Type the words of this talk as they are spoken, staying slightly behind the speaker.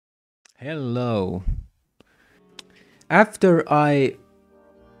Hello. After I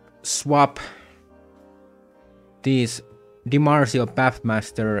swap these Dimarzio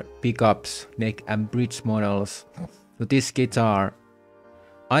Pathmaster pickups, neck and bridge models to this guitar,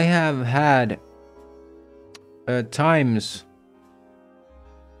 I have had times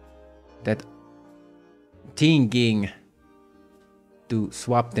that thinking to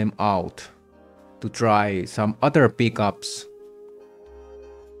swap them out to try some other pickups,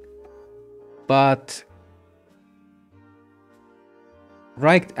 but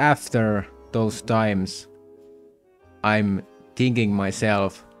right after those times I'm thinking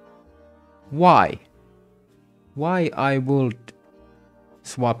myself, why I would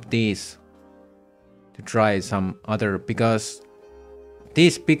swap these to try some other, because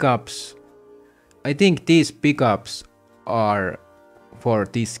these pickups, I think these pickups are for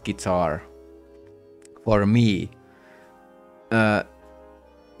this guitar, for me.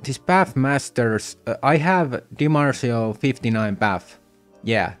 These Pathmasters, I have Dimarzio 59 Path.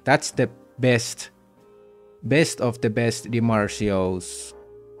 Yeah, that's the best of the best Dimarzio's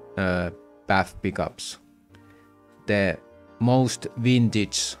Path pickups. The most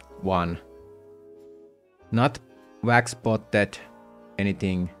vintage one. Not wax spotted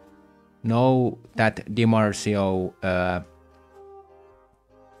anything. No, that Dimarzio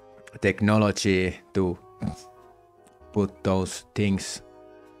technology to put those things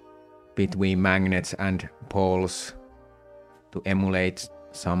between magnets and poles to emulate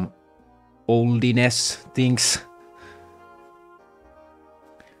some oldiness things.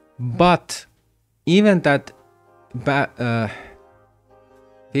 But even that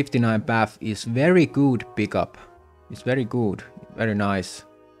 59 Path is very good pickup. It's very good, very nice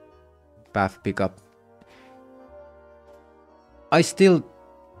Path pickup. I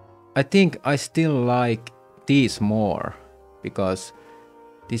think I still like these more, because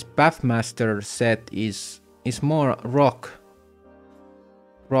this Pathmaster set is more rock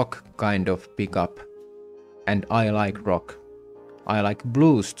kind of pickup, and I like rock. I like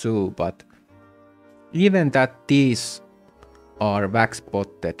blues too, but even that these are wax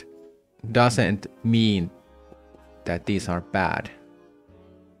spotted doesn't mean that these are bad.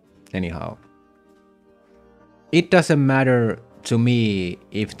 Anyhow, it doesn't matter to me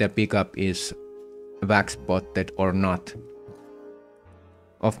if the pickup is wax spotted or not.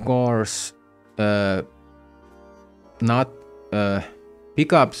 Of course, not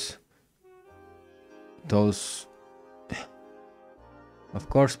pickups. Those, of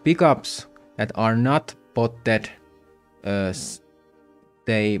course, pickups that are not potted,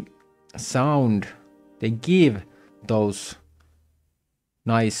 they sound, they give those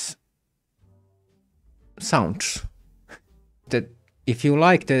nice sounds. That if you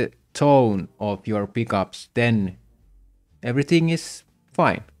like the tone of your pickups, then everything is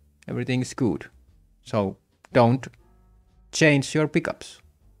fine, everything is good. So don't change your pickups,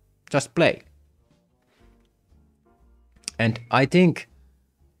 just play. And I think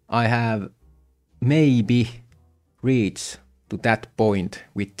I have maybe reached to that point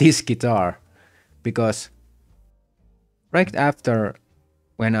with this guitar, because right after,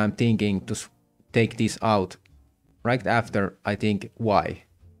 when I'm thinking to take this out, right after I think, why?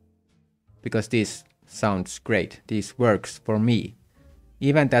 Because this sounds great, this works for me.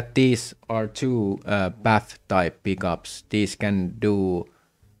 Even that these are two Path type pickups, these can do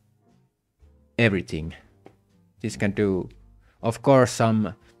everything. This can do, of course,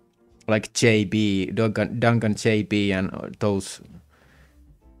 some like JB, Duncan JB, and those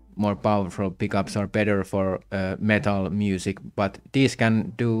more powerful pickups are better for metal music, but these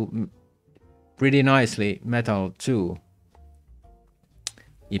can do pretty nicely metal too,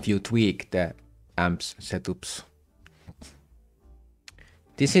 if you tweak the amps setups.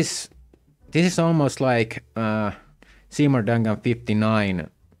 This is almost like Seymour Duncan 59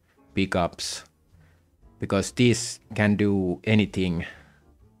 pickups, because this can do anything,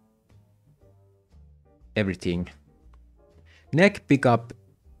 everything. Neck pickup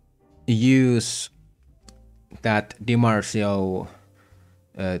use that Dimarzio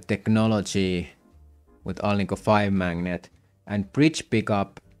technology with Alnico 5 magnet, and bridge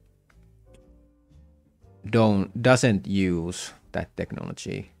pickup doesn't use that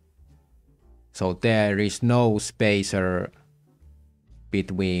technology. So there is no spacer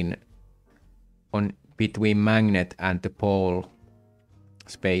between magnet and the pole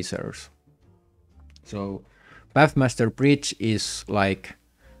spacers. So Pathmaster bridge is like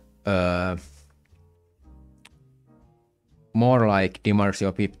more like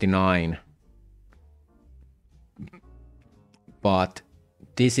Dimarzio 59, but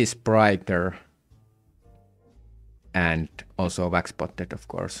this is brighter and also wax spotted, of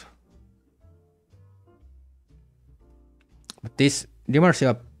course. This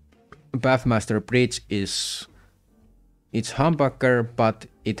Dimarzio Pathmaster bridge it's humbucker, but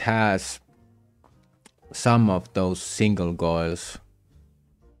it has some of those single coils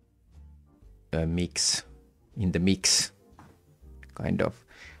mix in the mix, kind of.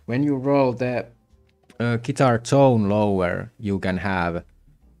 When you roll the guitar tone lower, you can have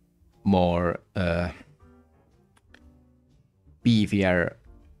more beefier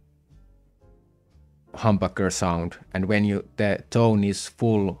humbucker sound, and when the tone is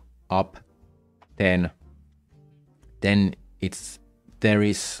full up, then there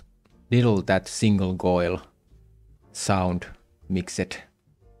is little that single coil sound mixed.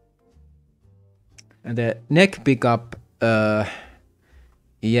 And the neck pickup,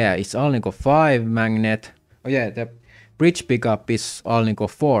 yeah, it's Alnico 5 magnet. Oh yeah, the bridge pickup is Alnico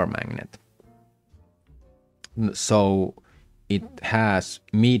 4 magnet. So it has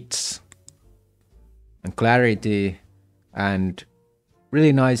mids and clarity and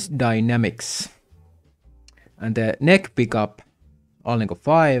really nice dynamics. And the neck pickup, Alnico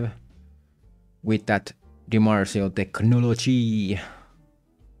 5, with that Dimarzio technology.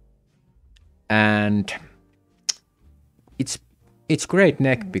 And it's great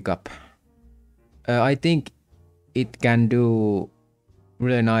neck pickup. I think it can do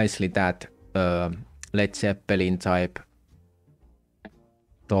really nicely that Led Zeppelin type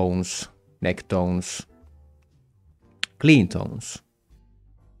tones, neck tones, clean tones,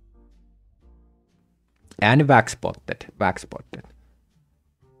 and wax spotted.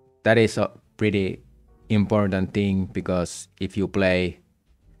 That is a pretty important thing, because if you play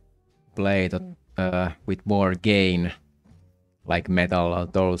with more gain, like metal or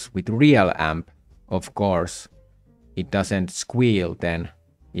those with real amp, of course, it doesn't squeal then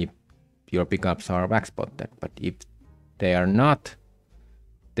if your pickups are wax spotted. But if they are not,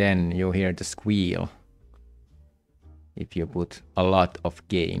 then you hear the squeal if you put a lot of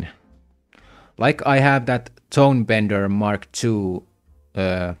gain. Like I have that Tone Bender Mark II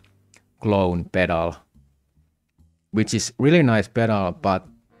clone pedal, which is really nice pedal, but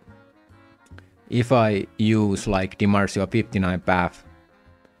if I use like Dimarzio 59 Path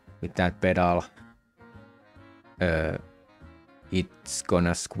with that pedal, it's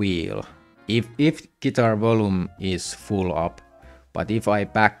gonna squeal if guitar volume is full up. But if I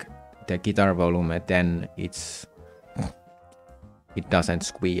back the guitar volume, then it doesn't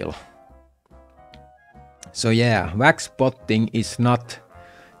squeal. So yeah, wax spotting is not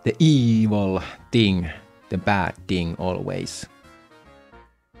the evil thing, the bad thing always.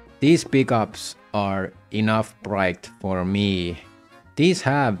 These pickups are enough bright for me. These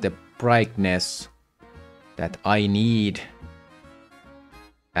have the brightness that I need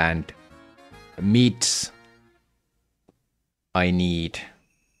and mids I need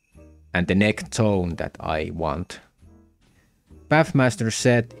and the neck tone that I want. Pathmaster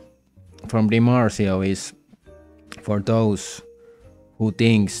set from Dimarzio is for those who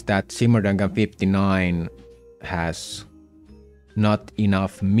thinks that Duncan 59 has not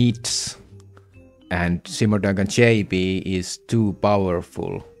enough mids and Duncan JB is too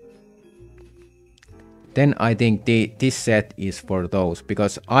powerful. Then I think this set is for those,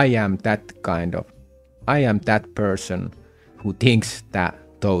 because I am that person who thinks that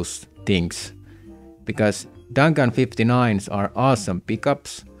those things. Because Duncan 59s are awesome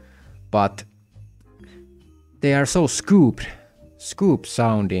pickups, but they are so scoop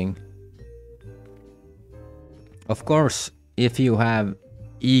sounding. Of course, if you have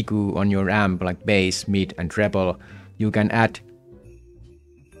EQ on your amp, like bass, mid and treble, you can add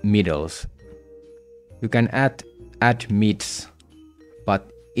middles. You can add mids,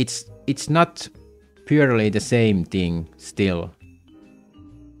 but it's not purely the same thing still.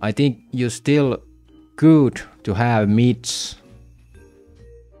 I think you still good to have mids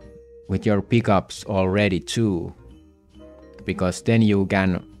with your pickups already too, because then you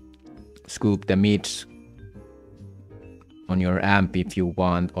can scoop the mids on your amp if you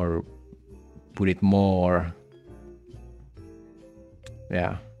want, or put it more.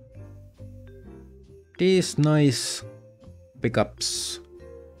 Yeah. These nice pickups,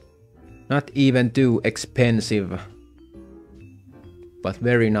 not even too expensive, but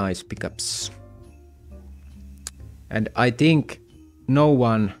very nice pickups. And I think no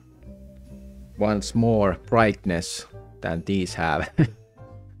one wants more brightness than these have.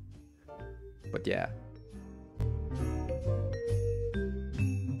 But yeah.